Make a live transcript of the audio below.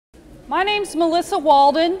My name's Melissa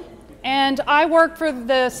Walden, and I work for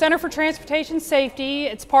the Center for Transportation Safety.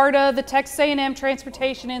 It's part of the Texas A&M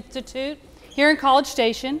Transportation Institute here in College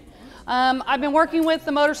Station. I've been working with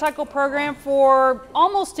the motorcycle program for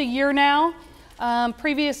almost a year now.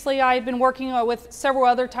 Previously, I had been working with several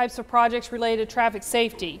other types of projects related to traffic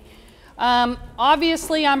safety.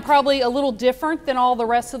 Obviously, I'm probably a little different than all the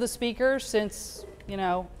rest of the speakers since, you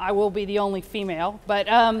know, I will be the only female. But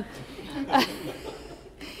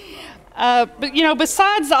you know,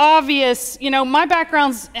 besides the obvious, you know, my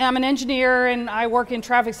background's, I'm an engineer and I work in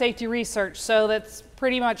traffic safety research, so that's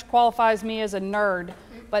pretty much qualifies me as a nerd,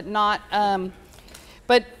 but not, and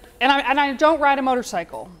I don't ride a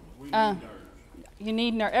motorcycle. We need nerds. You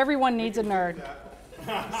need nerd. Everyone needs a nerd.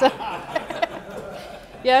 So,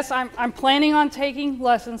 yes, I'm planning on taking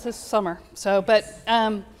lessons this summer. So, but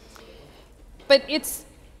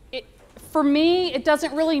for me, it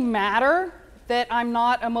doesn't really matter that I'm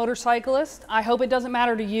not a motorcyclist. I hope it doesn't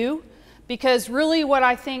matter to you, because really what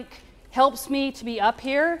I think helps me to be up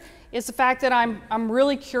here is the fact that I'm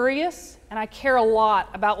really curious and I care a lot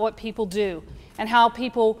about what people do and how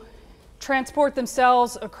people transport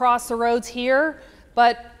themselves across the roads here,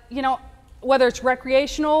 but you know, whether it's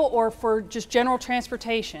recreational or for just general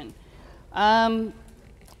transportation. I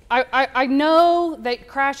know that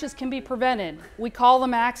crashes can be prevented. We call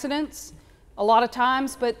them accidents a lot of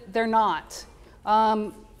times, but they're not.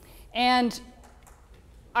 And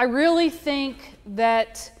I really think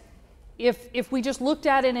that if we just looked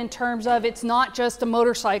at it in terms of it's not just a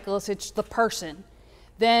motorcyclist, it's the person,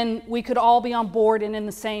 then we could all be on board and in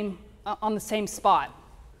the same, on the same spot.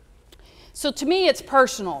 So to me, it's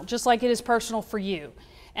personal, just like it is personal for you.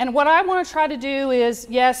 And what I want to try to do is,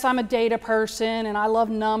 yes, I'm a data person and I love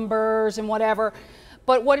numbers and whatever,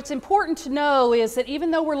 but what it's important to know is that even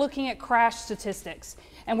though we're looking at crash statistics,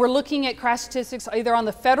 and we're looking at crash statistics either on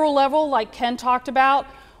the federal level, like Ken talked about,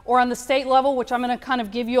 or on the state level, which I'm going to kind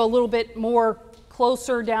of give you a little bit more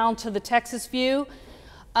closer down to the Texas view.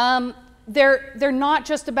 They're not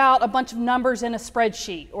just about a bunch of numbers in a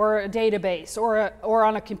spreadsheet or a database or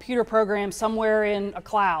on a computer program somewhere in a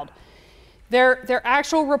cloud. They're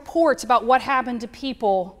actual reports about what happened to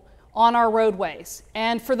people on our roadways.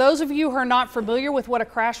 And for those of you who are not familiar with what a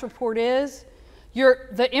crash report is,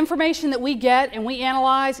 the information that we get and we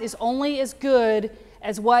analyze is only as good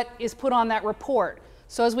as what is put on that report.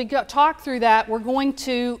 So as we talk through that, we're going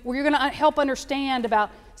to help understand about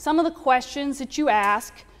some of the questions that you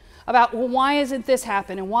ask about, well, why isn't this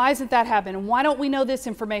happen and why isn't that happen and why don't we know this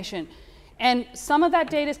information? And some of that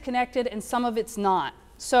data is connected and some of it's not.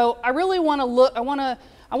 So I really want to look, I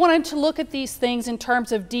wanted to look at these things in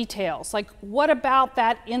terms of details, like what about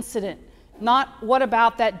that incident, not what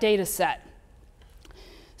about that data set.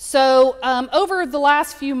 So over the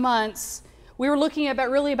last few months, we were looking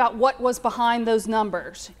really about what was behind those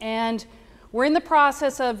numbers. And we're in the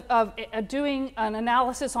process of doing an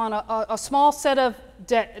analysis on a small set of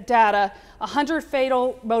data, 100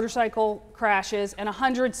 fatal motorcycle crashes and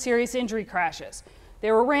 100 serious injury crashes.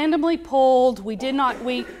 They were randomly pulled.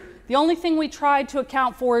 The only thing we tried to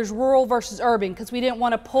account for is rural versus urban, because we didn't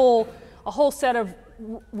want to pull a whole set of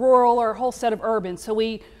rural or a whole set of urban. So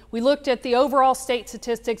we looked at the overall state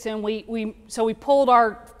statistics and so we pulled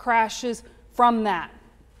our crashes from that.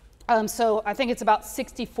 So I think it's about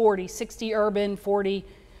 60-40, 60 urban, 40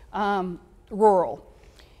 rural.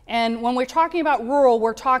 And when we're talking about rural,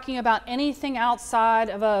 we're talking about anything outside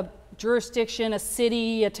of a jurisdiction, a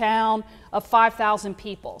city, a town of 5,000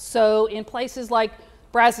 people. So in places like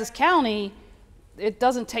Brazos County, it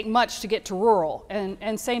doesn't take much to get to rural,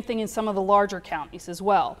 and same thing in some of the larger counties as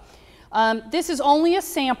well. This is only a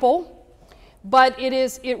sample, but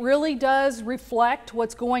it really does reflect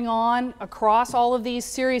what's going on across all of these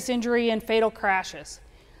serious injury and fatal crashes.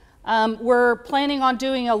 We're planning on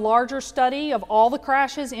doing a larger study of all the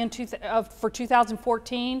crashes for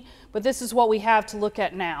 2014, but this is what we have to look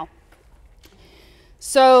at now.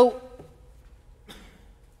 So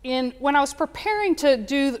when I was preparing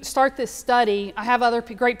to start this study, I have other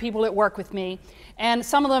great people that work with me, and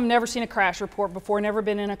some of them have never seen a crash report before, never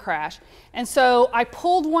been in a crash. And so I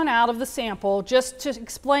pulled one out of the sample just to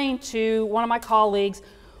explain to one of my colleagues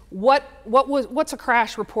what's a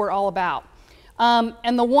crash report all about.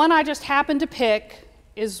 And the one I just happened to pick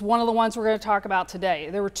is one of the ones we're going to talk about today.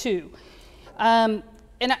 There were two. And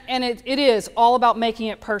it is all about making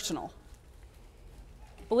it personal.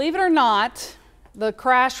 Believe it or not, the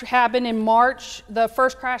crash happened in March. The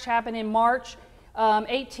first crash happened in March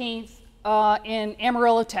 18th in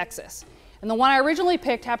Amarillo, Texas. And the one I originally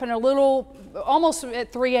picked happened almost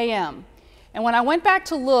at 3 a.m. And when I went back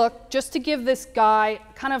to look, just to give this guy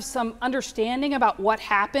kind of some understanding about what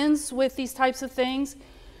happens with these types of things,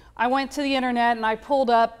 I went to the internet and I pulled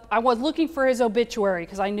up, I was looking for his obituary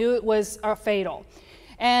because I knew it was fatal.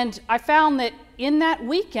 And I found that in that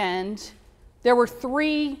weekend, there were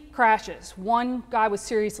 3 crashes. 1 guy was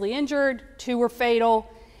seriously injured, 2 were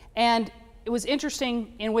fatal, and it was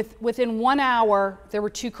interesting, within 1 hour, there were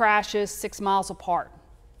 2 crashes 6 miles apart.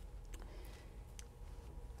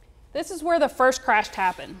 This is where the first crash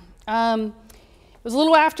happened. It was a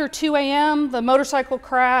little after 2 a.m. The motorcycle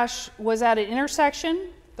crash was at an intersection.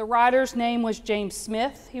 The rider's name was James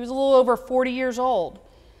Smith. He was a little over 40 years old.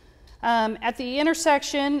 At the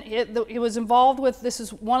intersection, it was involved with, this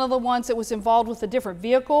is one of the ones that was involved with a different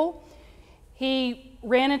vehicle. He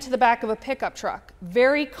ran into the back of a pickup truck.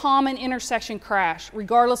 Very common intersection crash,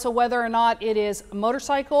 regardless of whether or not it is a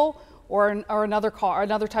motorcycle or another car,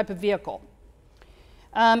 another type of vehicle.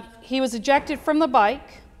 He was ejected from the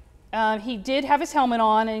bike. He did have his helmet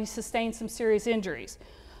on and he sustained some serious injuries.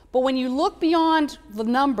 But when you look beyond the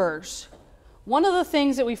numbers, one of the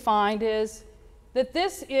things that we find is that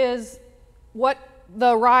this is what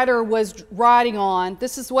the rider was riding on.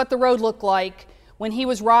 This is what the road looked like when he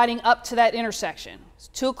was riding up to that intersection. It's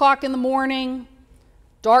 2 o'clock in the morning,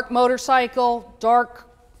 dark motorcycle, dark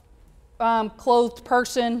clothed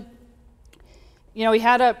person. You know, he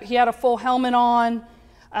had a full helmet on.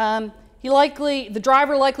 The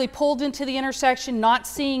driver likely pulled into the intersection not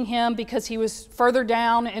seeing him because he was further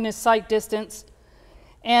down in his sight distance.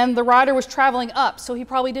 And the rider was traveling up, so he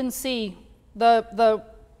probably didn't see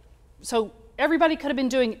so everybody could have been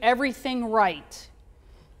doing everything right,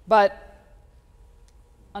 but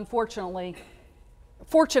fortunately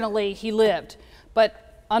he lived,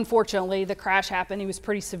 but unfortunately the crash happened. He was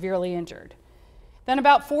pretty severely injured. Then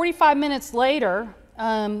about 45 minutes later,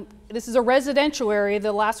 this is a residential area,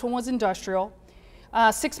 the last one was industrial,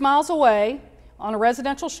 6 miles away on a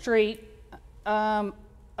residential street, a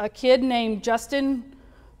kid named Justin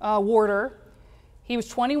Warder. He was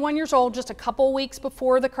 21 years old, just a couple weeks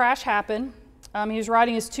before the crash happened. He was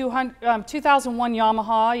riding his 2001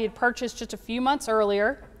 Yamaha he had purchased just a few months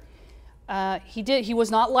earlier. He was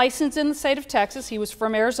not licensed in the state of Texas. He was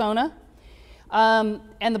from Arizona.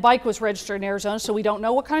 And the bike was registered in Arizona, so we don't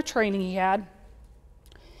know what kind of training he had.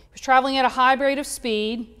 He was traveling at a high rate of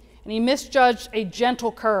speed, and he misjudged a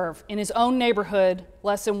gentle curve in his own neighborhood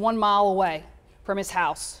less than 1 mile away from his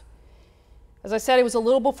house. As I said, it was a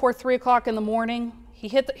little before 3 o'clock in the morning. He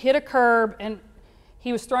hit a curb and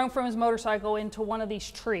he was thrown from his motorcycle into one of these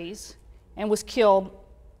trees and was killed.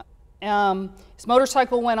 His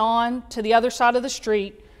motorcycle went on to the other side of the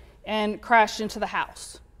street and crashed into the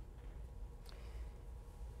house.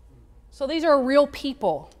 So these are real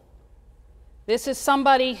people. This is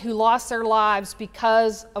somebody who lost their lives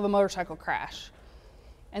because of a motorcycle crash.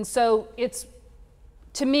 And so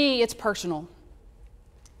to me, it's personal.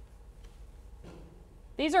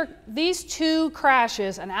 These 2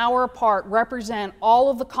 crashes, an hour apart, represent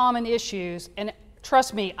all of the common issues, and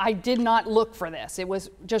trust me, I did not look for this. It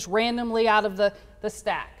was just randomly out of the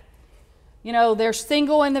stack. You know, there's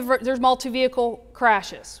single and there's multi-vehicle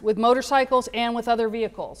crashes with motorcycles and with other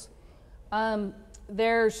vehicles.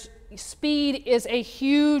 Speed is a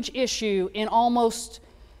huge issue in almost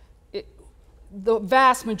the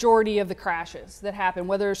vast majority of the crashes that happen,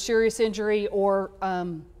 whether it's serious injury or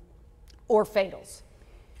fatals.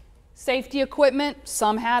 Safety equipment,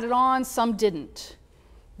 some had it on, some didn't.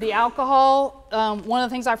 The alcohol, one of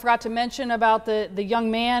the things I forgot to mention about the young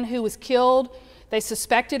man who was killed, they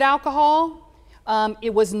suspected alcohol.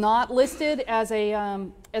 It was not listed as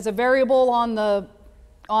a variable on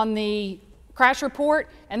the crash report,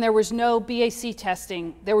 and there was no BAC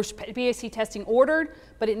testing. There was BAC testing ordered,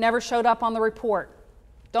 but it never showed up on the report.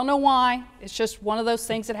 Don't know why, it's just one of those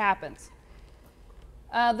things that happens.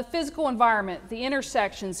 The physical environment, the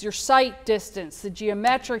intersections, your sight distance, the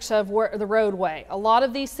geometrics of the roadway. A lot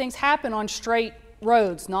of these things happen on straight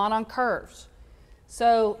roads, not on curves.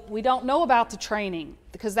 So we don't know about the training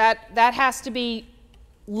because that has to be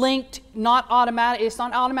linked, it's not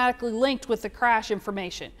automatically linked with the crash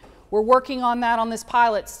information. We're working on that on this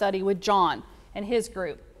pilot study with John and his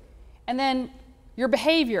group. And then your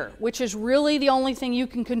behavior, which is really the only thing you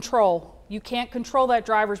can control. You can't control that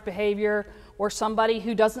driver's behavior, or somebody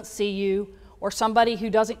who doesn't see you, or somebody who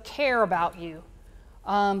doesn't care about you.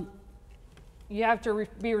 You have to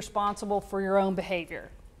be responsible for your own behavior.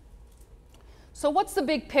 So what's the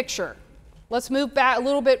big picture? Let's move back a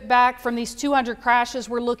little bit back from these 200 crashes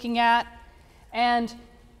we're looking at. And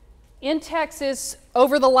in Texas,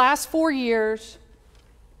 over the last 4 years,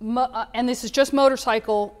 and this is just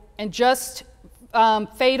motorcycle and just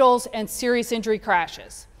fatals and serious injury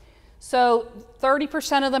crashes. So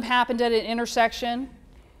 30% of them happened at an intersection.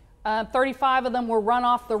 35 of them were run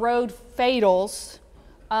off the road fatals.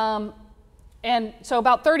 And so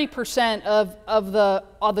about 30% of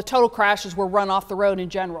the total crashes were run off the road in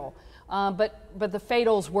general. But the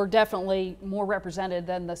fatals were definitely more represented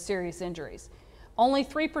than the serious injuries. Only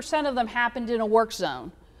 3% of them happened in a work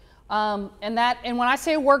zone. And when I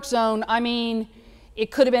say a work zone, I mean it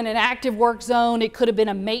could have been an active work zone, it could have been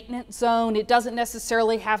a maintenance zone. It doesn't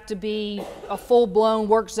necessarily have to be a full-blown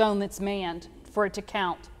work zone that's manned for it to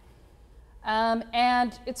count.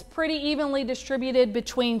 And it's pretty evenly distributed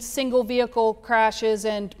between single vehicle crashes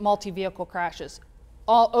and multi-vehicle crashes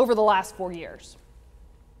all over the last 4 years.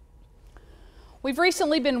 We've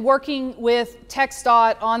recently been working with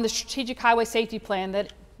TxDOT on the Strategic Highway Safety Plan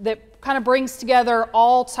that kind of brings together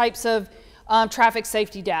all types of traffic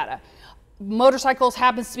safety data. Motorcycles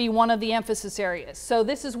happens to be one of the emphasis areas. So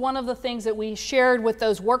this is one of the things that we shared with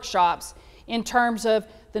those workshops in terms of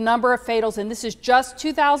the number of fatals, and this is just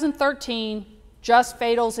 2013, just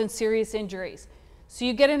fatals and serious injuries. So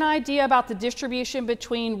you get an idea about the distribution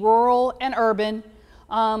between rural and urban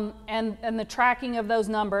and the tracking of those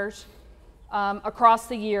numbers across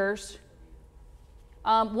the years.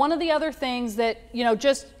 One of the other things that,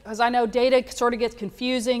 just as I know data sort of gets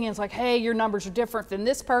confusing and it's like, hey, your numbers are different than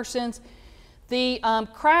this person's. The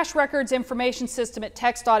crash records information system at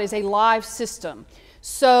TxDOT is a live system.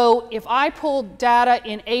 So if I pull data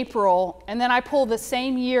in April and then I pull the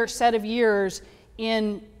same set of years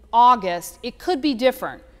in August, it could be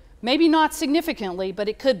different. Maybe not significantly, but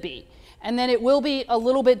it could be. And then it will be a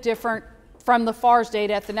little bit different from the FARS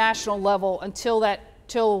data at the national level until that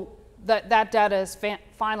data is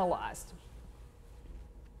finalized.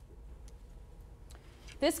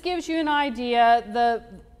 This gives you an idea.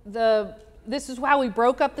 This is how we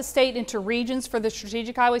broke up the state into regions for the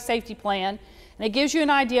Strategic Highway Safety Plan, and it gives you an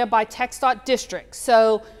idea by TxDOT district.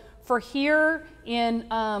 So for here in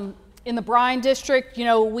the Bryan district,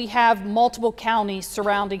 we have multiple counties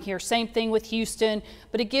surrounding here. Same thing with Houston,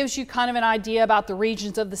 but it gives you kind of an idea about the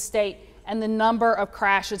regions of the state and the number of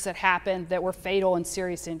crashes that happened that were fatal and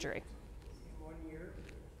serious injury. 1 year?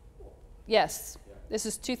 Yes, this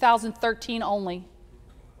is 2013 only.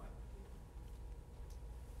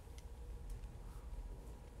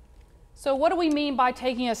 So what do we mean by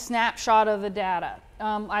taking a snapshot of the data?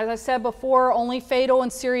 As I said before, only fatal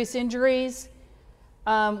and serious injuries.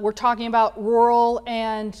 We're talking about rural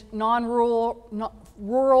and non-rural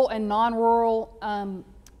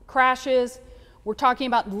crashes. We're talking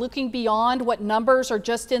about looking beyond what numbers are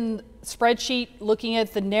just in the spreadsheet, looking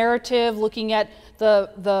at the narrative, looking at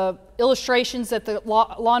the illustrations that the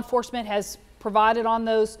law enforcement has provided on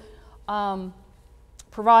those,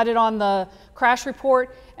 provided on the crash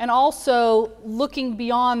report, and also looking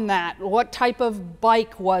beyond that. What type of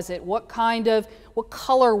bike was it? What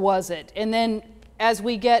color was it? And then as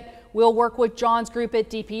we'll work with John's group at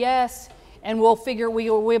DPS, and we'll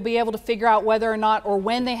be able to figure out whether or not, or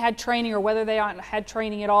when they had training, or whether they had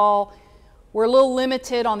training at all. We're a little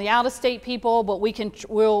limited on the out-of-state people, but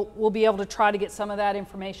we'll be able to try to get some of that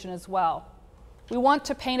information as well. We want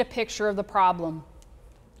to paint a picture of the problem.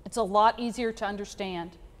 It's a lot easier to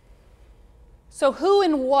understand. So who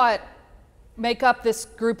and what make up this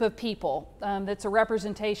group of people that's a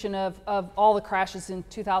representation of all the crashes in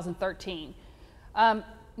 2013?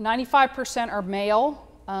 95% are male.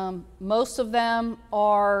 Most of them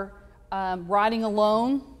are riding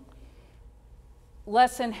alone.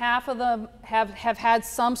 Less than half of them have had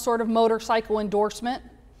some sort of motorcycle endorsement.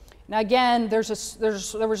 Now again, there was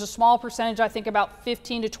a small percentage, I think about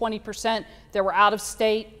 15 to 20%, that were out of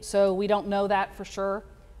state, so we don't know that for sure.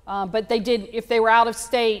 But if they were out of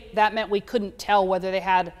state, that meant we couldn't tell whether they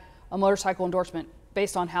had a motorcycle endorsement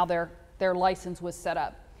based on how their license was set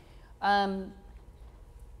up.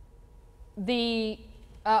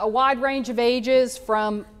 A wide range of ages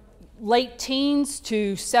from late teens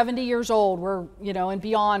to 70 years old and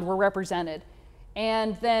beyond were represented.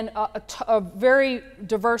 And then a very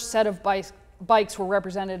diverse set of bikes were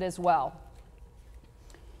represented as well.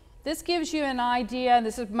 This gives you an idea, and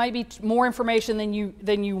this might be more information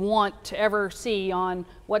than you want to ever see on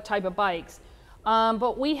what type of bikes.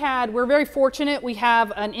 But we're very fortunate. We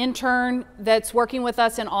have an intern that's working with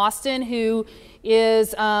us in Austin who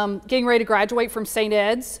is getting ready to graduate from St.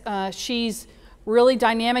 Ed's. She's really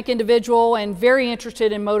dynamic individual and very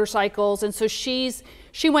interested in motorcycles, and so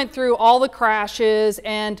she went through all the crashes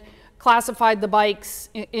and classified the bikes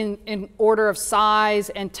in order of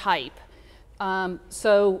size and type.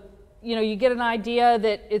 So you get an idea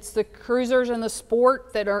that it's the cruisers and the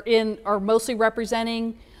sport that are mostly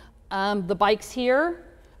representing The bikes here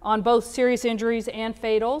on both serious injuries and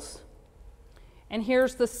fatals. And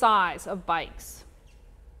here's the size of bikes.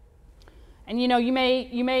 And you know, you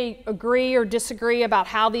may agree or disagree about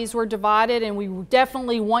how these were divided, and we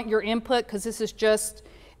definitely want your input because this is just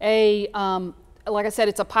a, like I said,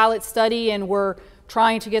 it's a pilot study and we're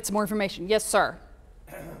trying to get some more information. Yes, sir.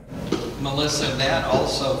 Melissa, that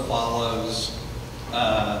also follows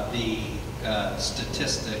the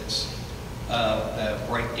statistics of the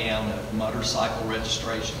breakdown of motorcycle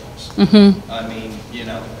registrations. Mm-hmm. I mean, you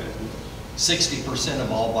know, 60%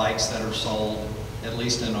 of all bikes that are sold, at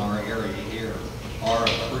least in our area here, are a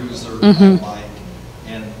cruiser type bike,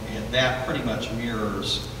 and that pretty much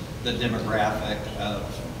mirrors the demographic of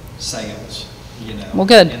sales, you know, well,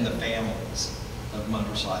 good. in the families of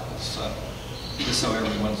motorcycles. So just so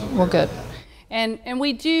everyone's aware well, good. of that. And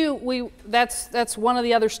that's one of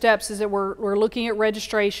the other steps is that we're looking at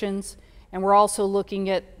registrations, and we're also looking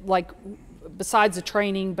at, like, besides the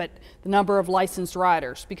training, but the number of licensed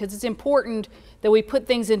riders, because it's important that we put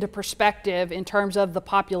things into perspective in terms of the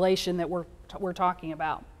population that we're talking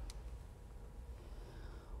about.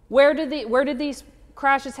 Where did these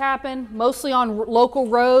crashes happen? Mostly on local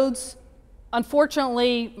roads.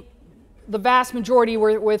 Unfortunately, the vast majority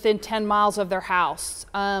were within 10 miles of their house.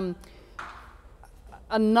 A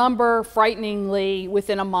number, frighteningly,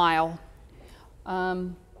 within a mile.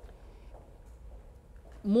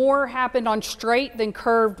 More happened on straight than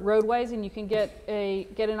curved roadways, and you can get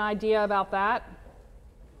an idea about that.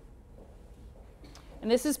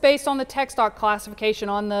 And this is based on the TxDOT classification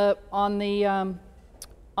on the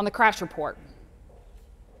crash report.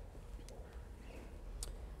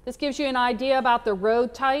 This gives you an idea about the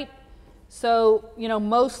road type. So, you know,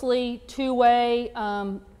 mostly two-way.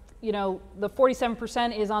 You know, the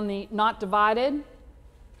 47% is on the not divided.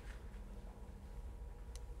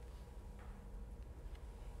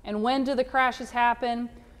 And when do the crashes happen?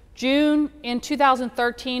 June in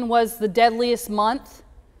 2013 was the deadliest month.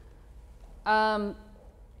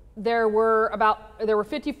 There were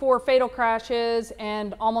 54 fatal crashes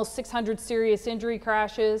and almost 600 serious injury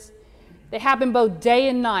crashes. They happen both day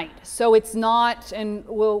and night, so it's not, and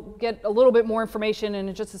we'll get a little bit more information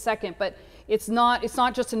in just a second, but it's not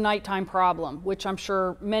just a nighttime problem, which I'm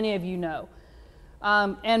sure many of you know.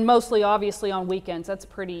 And mostly, obviously, on weekends. That's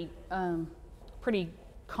pretty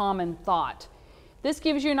common thought. This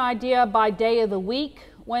gives you an idea by day of the week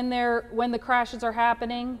when the crashes are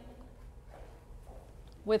happening,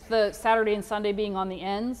 with the Saturday and Sunday being on the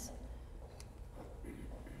ends.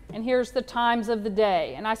 And here's the times of the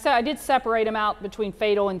day. And I did separate them out between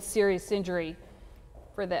fatal and serious injury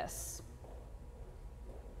for this.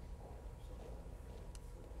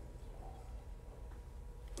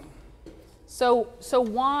 So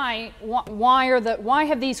why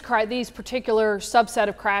have these particular subset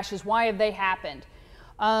of crashes, why have they happened?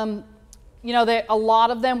 You know, a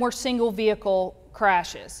lot of them were single vehicle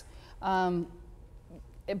crashes,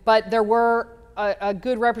 but there were a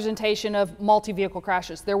good representation of multi-vehicle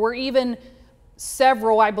crashes. There were even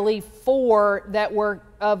several, I believe 4, that were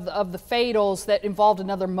of the fatals that involved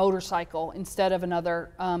another motorcycle instead of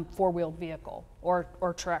another four-wheeled vehicle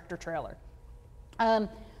or tractor trailer.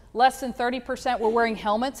 Less than 30% were wearing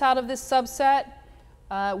helmets out of this subset.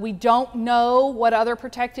 We don't know what other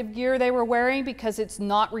protective gear they were wearing because it's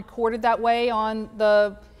not recorded that way on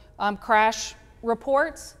the crash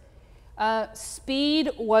reports.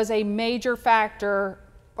 Speed was a major factor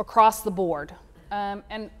across the board.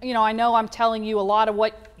 And you know, I know I'm telling you a lot of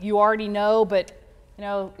what you already know, but you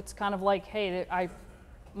know, it's kind of like, hey,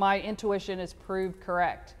 my intuition is proved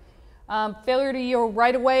correct. Failure to yield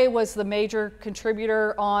right away was the major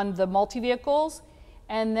contributor on the multi-vehicles.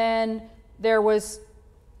 And then there was,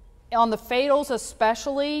 on the fatals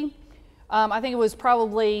especially, I think it was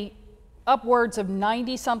probably upwards of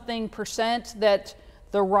 90-something% that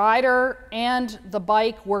the rider and the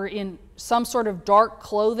bike were in some sort of dark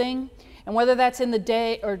clothing. And whether that's in the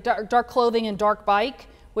day, or dark clothing and dark bike,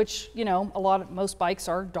 which, you know, most bikes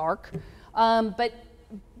are dark, but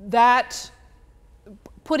that,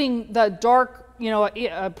 putting the dark, you know,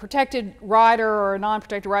 a protected rider or a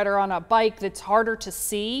non-protected rider on a bike that's harder to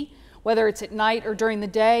see, whether it's at night or during the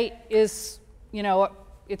day, is, you know,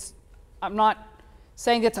 I'm not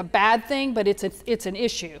saying it's a bad thing, but it's an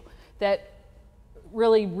issue that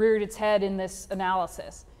really reared its head in this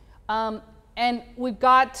analysis. And we've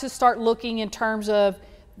got to start looking in terms of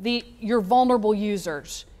your vulnerable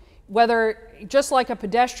users, whether just like a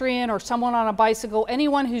pedestrian or someone on a bicycle,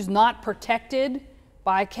 anyone who's not protected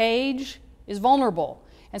by a cage is vulnerable.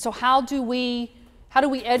 And so how do we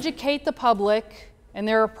educate the public And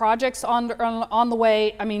there are projects on the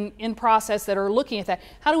way, I mean, in process that are looking at that.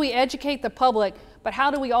 How do we educate the public, but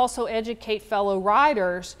how do we also educate fellow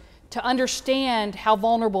riders to understand how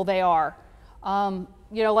vulnerable they are?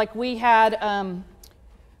 You know, like we had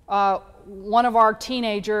one of our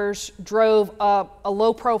teenagers drove a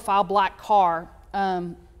low-profile black car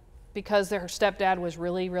because her stepdad was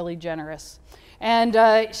really, really generous. And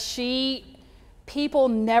people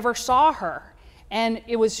never saw her. And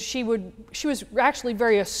she was actually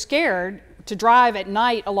very scared to drive at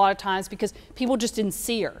night a lot of times because people just didn't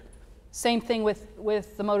see her. Same thing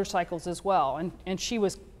with the motorcycles as well. And she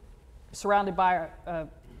was surrounded by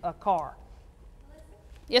a car.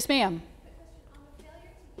 Yes, ma'am.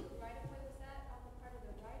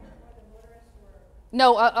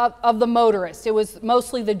 No, of the motorist. It was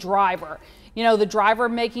mostly the driver. You know, the driver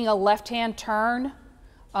making a left-hand turn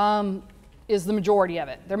is the majority of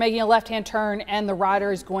it. They're making a left-hand turn and the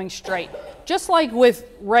rider is going straight. Just like with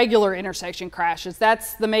regular intersection crashes,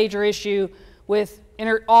 that's the major issue with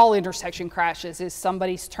all intersection crashes, is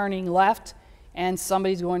somebody's turning left and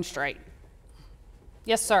somebody's going straight.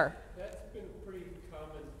 Yes, sir. That's been a pretty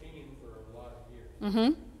common theme for a lot of years.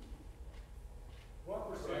 Mm-hmm.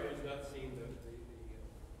 What percentage has not seen the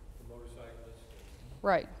motorcyclist?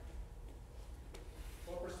 Right.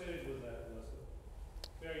 What percentage was that, Melissa?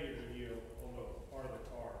 Failure to yield on the part of the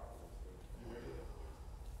car?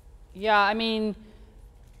 Yeah, I mean,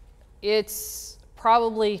 it's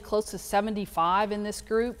probably close to 75 in this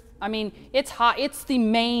group. I mean, it's hot. It's the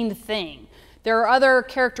main thing. There are other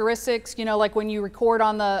characteristics, you know, like when you record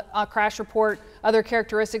on the crash report, other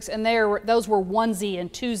characteristics, and those were onesie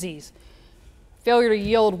and twosies. Failure to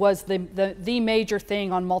yield was the major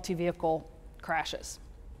thing on multi-vehicle crashes.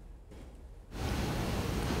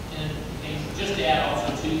 And just to add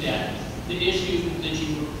also to that, the issue that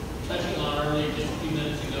you were touching on earlier just a few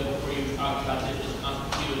minutes ago before you were talking about digital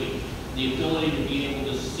conspicuity, the ability to be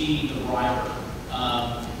able to see the driver.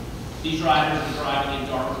 These riders are driving in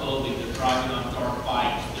dark clothing, they're driving on dark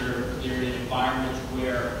bikes, they're in environments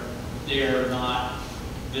where they're not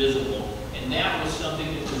visible. And that was something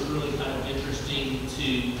that was really kind of interesting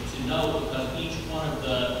to know, because each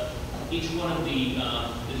one of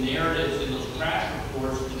the narratives in those crash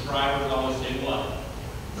reports, the drivers always say what?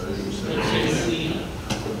 They see them.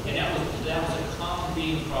 And that was a common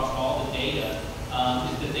theme across all the data,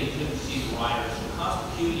 is that they couldn't see the riders. So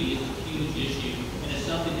conspicuity is a huge issue, and it's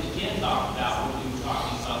something that Ken talked about when we were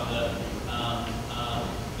talking about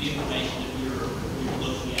the information that we were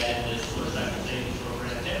looking at in this sort of safety program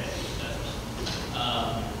technical assessment.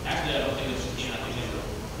 Actually, I don't think it was Ken. I think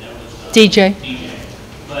that was DJ.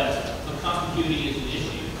 But conspicuity is an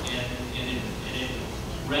issue, and it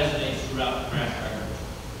resonates throughout the crash record.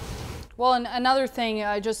 Well, and another thing,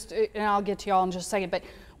 and I'll get to y'all in just a second, but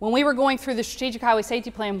when we were going through the Strategic Highway Safety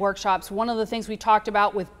Plan workshops, one of the things we talked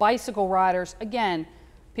about with bicycle riders, again,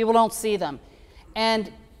 people don't see them.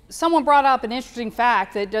 And someone brought up an interesting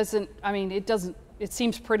fact that it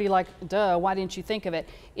seems pretty like, duh, why didn't you think of it,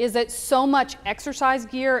 is that so much exercise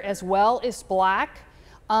gear as well is black.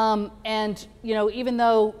 And, you know, even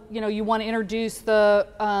though, you know, you want to introduce the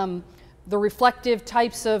reflective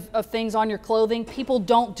types of things on your clothing, people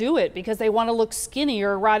don't do it because they want to look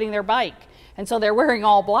skinnier riding their bike. And so they're wearing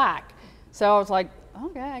all black. So I was like,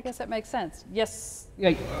 okay, I guess that makes sense. Yes?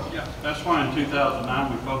 Yeah, that's why in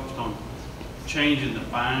 2009 we focused on changing the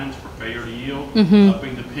fines for failure to yield,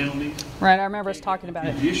 upping the penalties. Right, I remember us talking about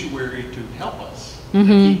it. The judiciary to help us. They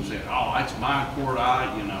keep saying, oh, it's my court,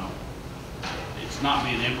 you know. It's not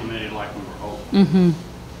being implemented like we were hoping.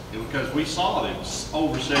 Because we saw that it's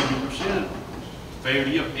over 70% failure to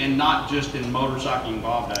yield, and not just in motorcycle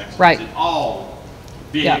involved accidents, right. In all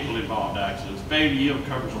vehicle involved accidents. Failure to yield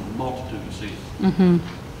covers a multitude of sins.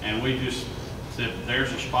 And we just said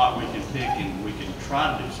there's a spot we can pick and we can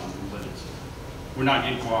try to do something, but we're not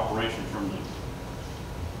getting cooperation from the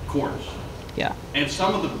courts. Yeah. And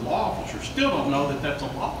some of the law officers still don't know that that's a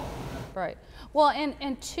law. Right. Well,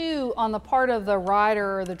 and two, on the part of the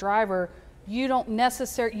rider or the driver, you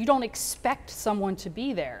don't expect someone to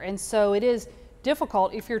be there. And so it is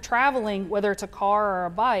difficult if you're traveling, whether it's a car or a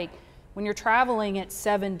bike, when you're traveling at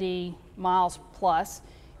 70 miles plus,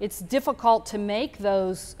 it's difficult to make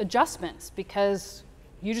those adjustments because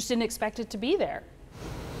you just didn't expect it to be there.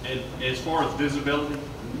 And as far as visibility,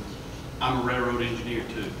 I'm a railroad engineer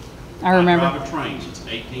too. I remember. I drive a train. It's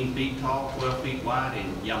 18 feet tall, 12 feet wide,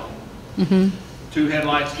 and yellow. 2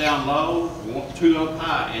 headlights down low, 2 up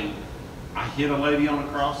high, and I hit a lady on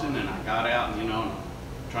the crossing, and I got out, and, you know,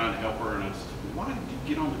 trying to help her, and I said, why did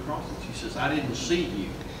you get on the crossing? She says, I didn't see you.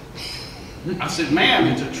 I said, ma'am,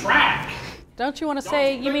 it's a track. don't you want to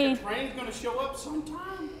say, you mean, the train's gonna show up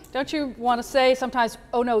sometime? don't you want to say sometimes,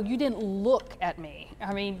 oh no, you didn't look at me.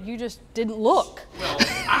 I mean, you just didn't look. Well,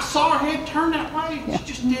 I saw her head turn that way. She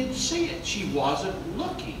just didn't see it. She wasn't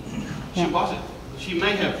looking. She wasn't. She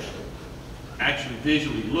may have actually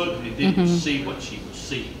visually looked and didn't see what she was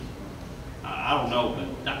seeing. I don't know,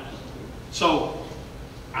 but so,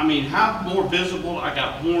 I mean, how more visible? I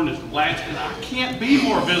got horn is latched, and I can't be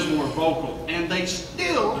more visible or vocal, and they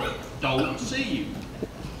still don't see you.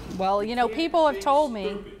 Well, you know, people have told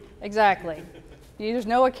me, exactly. There's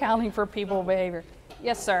no accounting for people behavior.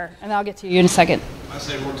 Yes, sir, and I'll get to you in a second. I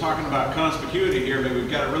say we're talking about conspicuity here, but we've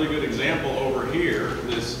got a really good example over here.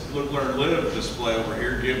 This Look, Learn, Live display over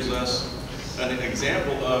here gives us an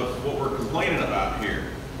example of what we're complaining about here.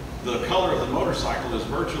 The color of the motorcycle is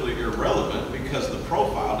virtually irrelevant because the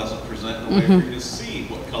profile doesn't present in a way for you to see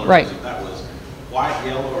what color it is. If that was white,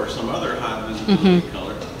 yellow, or some other high visibility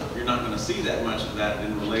color, you're not going to see that much of that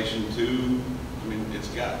in relation to, I mean, it's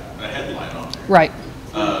got a headlight on there. Right.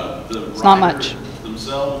 It's not much.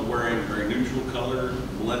 Themselves wearing very neutral color,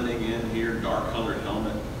 blending in here, dark colored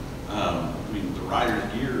helmet. I mean, the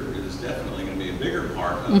rider's gear is definitely going to be a bigger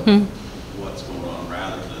part of what's going on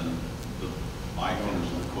rather than the bike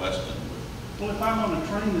owners in question. Well, if I'm on a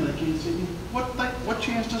train and I can't see you, what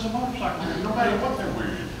chance does a motorcycle have? No matter what they're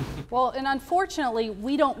wearing. Well, and unfortunately,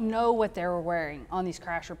 we don't know what they were wearing on these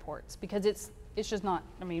crash reports because it's just not,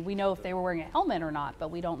 I mean, we know if they were wearing a helmet or not, but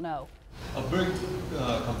we don't know. A big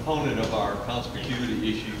component of our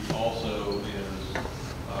conspicuity issue also is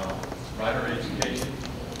rider education.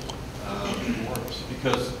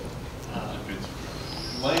 Because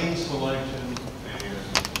lane selection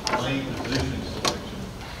and lane position selection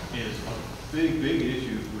is a big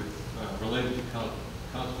issue with related to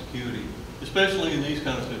conspicuity, especially in these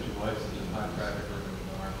kind of situations in high traffic urban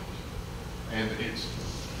environments. And it's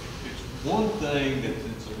one thing that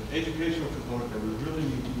it's an educational component that we really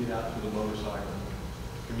need to get out to the motorcycle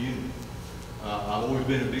community. I've always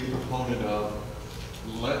been a big proponent of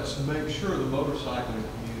let's make sure the motorcycling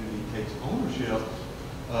community takes ownership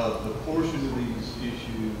of the portion of these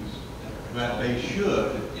issues that they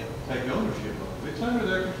should take ownership of. It's under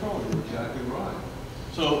their control, you're exactly right.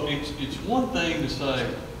 So it's one thing to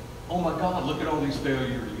say, oh my God, look at all these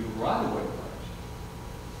failures, you right-of-way crashes.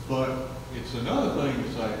 But it's another thing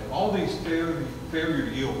to say, all these failure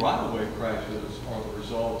to yield right-of-way crashes are the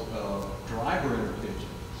result of driver inattention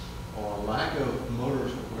or lack of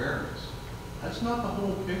motorist awareness. That's not the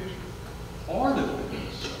whole picture. Part of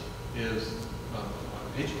this is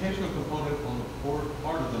an educational component on the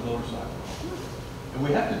part of the motorcycle. And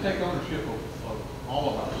we have to take ownership of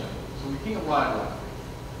all of our safety. So we can't ride like that.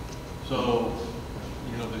 So,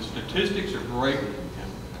 you know, the statistics are great,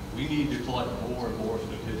 and we need to collect more and more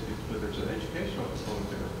statistics, but there's an educational component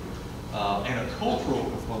there, and a cultural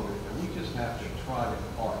component that we just have to try to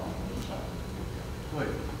impart on the motorcycle. Go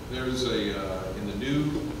ahead. There's in the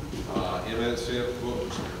new MSF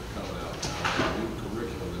books that are coming out now, a new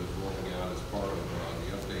curriculum that is rolling out as part of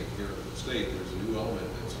the update here at the state. There's a new element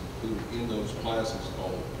that's included in those classes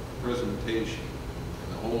called presentation.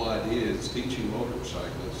 And the whole idea is teaching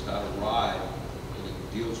motorcyclists how to ride, and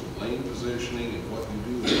it deals with lane positioning and what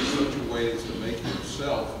you do in such a way as to make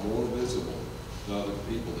yourself more visible to other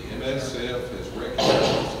people. The MSF has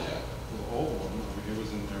recognized that. The old one, it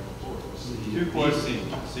was in there before. It was two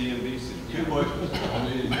questions. CNBC. Two questions. I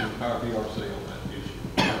needed to empower PRC on that issue.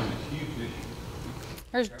 It's a huge issue.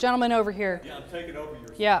 There's a gentleman over here. Yeah, I'm taking over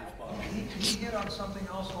your Yeah. He hit on something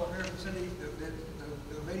also on there that said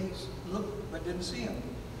the ladies looked but didn't see him.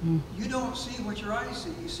 You don't see what your eyes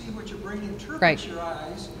see. You see what your brain interprets your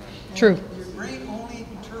eyes. And True. Your brain only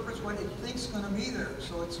interprets what it thinks is going to be there.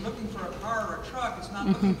 So it's looking for a car or a truck. It's not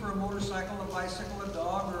looking for a motorcycle, a bicycle, a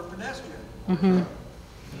dog, or a pedestrian.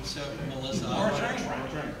 So, Melissa,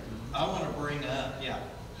 I want to bring up,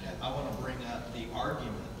 I want to bring up the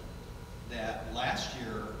argument that last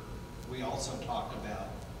year we also talked about,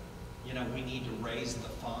 you know, we need to raise the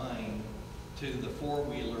fine to the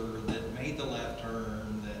four-wheeler that made the left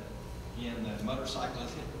turn, that, and the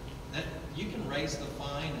motorcyclist, that you can raise the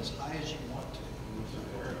fine as high as you want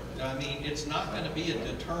to. I mean, it's not going to be a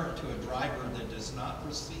deterrent to a driver that does not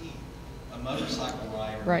perceive a motorcycle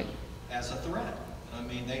rider as a threat. I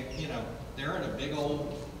mean, they're in a big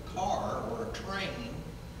old car or a train,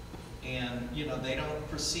 and, you know, they don't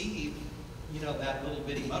perceive, you know, that little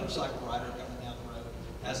bitty motorcycle rider coming down the road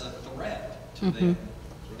as a threat to them.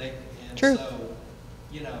 True. So,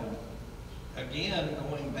 you know, again,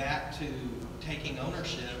 going back to taking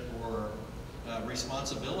ownership or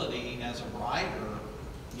responsibility as a rider,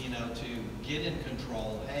 you know, to get in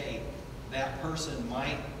control. Hey, that person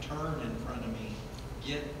might turn in front of me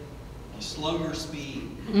you slow your speed,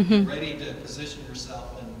 get ready to position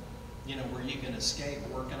yourself and, you know, where you can escape,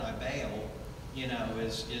 where can I bail, you know,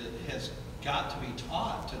 it has got to be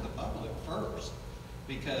taught to the public first,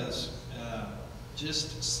 because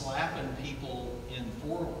just slapping people in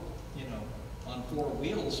on four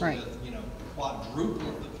wheels with, you know, quadruple the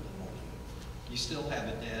penalty, you still have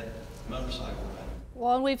a dead motorcycle rider.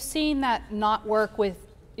 Well, and we've seen that not work with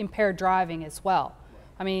impaired driving as well.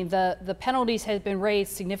 I mean, the penalties have been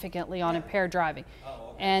raised significantly on impaired driving,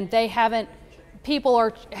 and they haven't.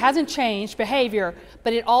 Hasn't changed behavior,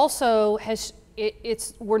 but it also has.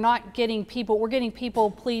 We're not getting people. We're getting people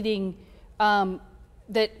pleading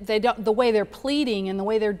that they don't. The way they're pleading and the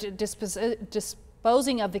way they're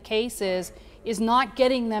disposing of the cases is not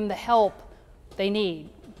getting them the help they need,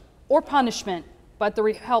 or punishment, but the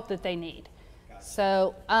help that they need.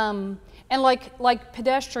 So, and like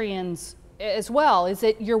pedestrians as well, is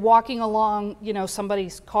that you're walking along, you know,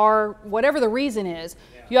 somebody's car, whatever the reason is,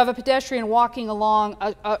 you have a pedestrian walking along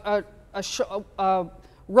a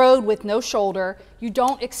road with no shoulder, you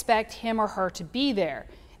don't expect him or her to be there.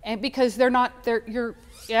 And because I mean,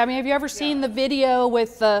 have you ever seen the video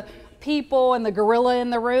with the people and the gorilla in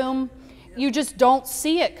the room? You just don't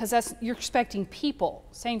see it because you're expecting people.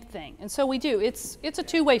 Same thing. And so we do. It's a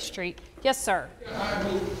two-way street. Yes, sir. I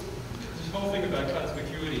mean, this whole thing about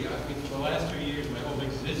conspicuity, I mean, for the last 2 years, my whole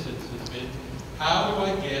existence has been, how do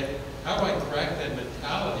I crack that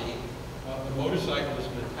mentality, the motorcyclist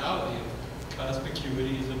mentality of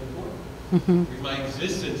conspicuity is important. I mean, my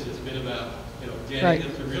existence has been about, you know, getting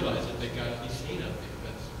them to realize that they got to be seen up there.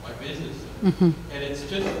 That's my business. And it's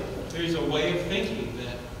just, there's a way of thinking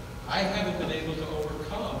that I haven't been able to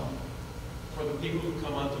overcome for the people who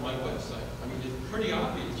come onto my website. I mean, it's pretty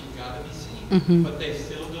obvious you've got to be seen, but they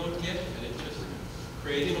still don't get it. And it's just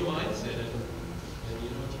creating a mindset. And you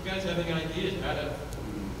know, if you guys have any ideas how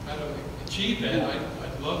to achieve that,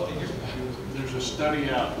 I'd love to hear about it. There's a study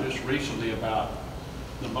out just recently about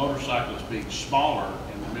the motorcyclists being smaller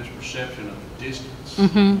and the misperception of the distance.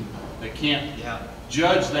 They can't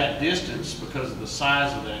judge that distance because of the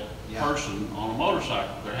size of that person on a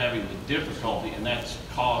motorcycle. They're having the difficulty, and that's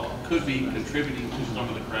could be contributing to some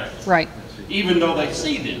of the crashes. Right. Even though they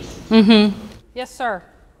see this. Yes, sir.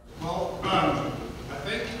 Well, I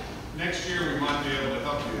think next year we might be able to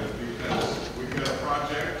help you because we've got a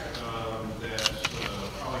project that's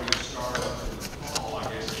probably going to start in the fall, I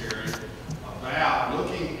guess, Gary, about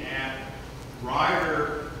looking at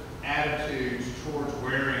rider attitudes towards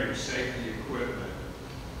wearing safety equipment.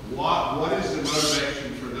 What is the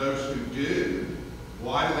motivation for those who do?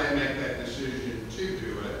 Why do they make that decision to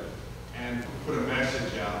do it? And put a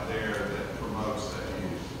message out there that promotes that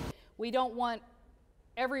use. We don't want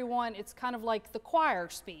everyone, it's kind of like the choir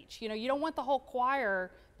speech. You know, you don't want the whole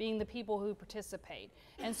choir being the people who participate.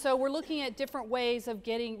 And so we're looking at different ways of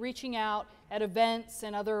reaching out at events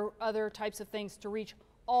and other types of things to reach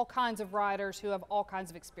all kinds of riders who have all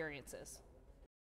kinds of experiences.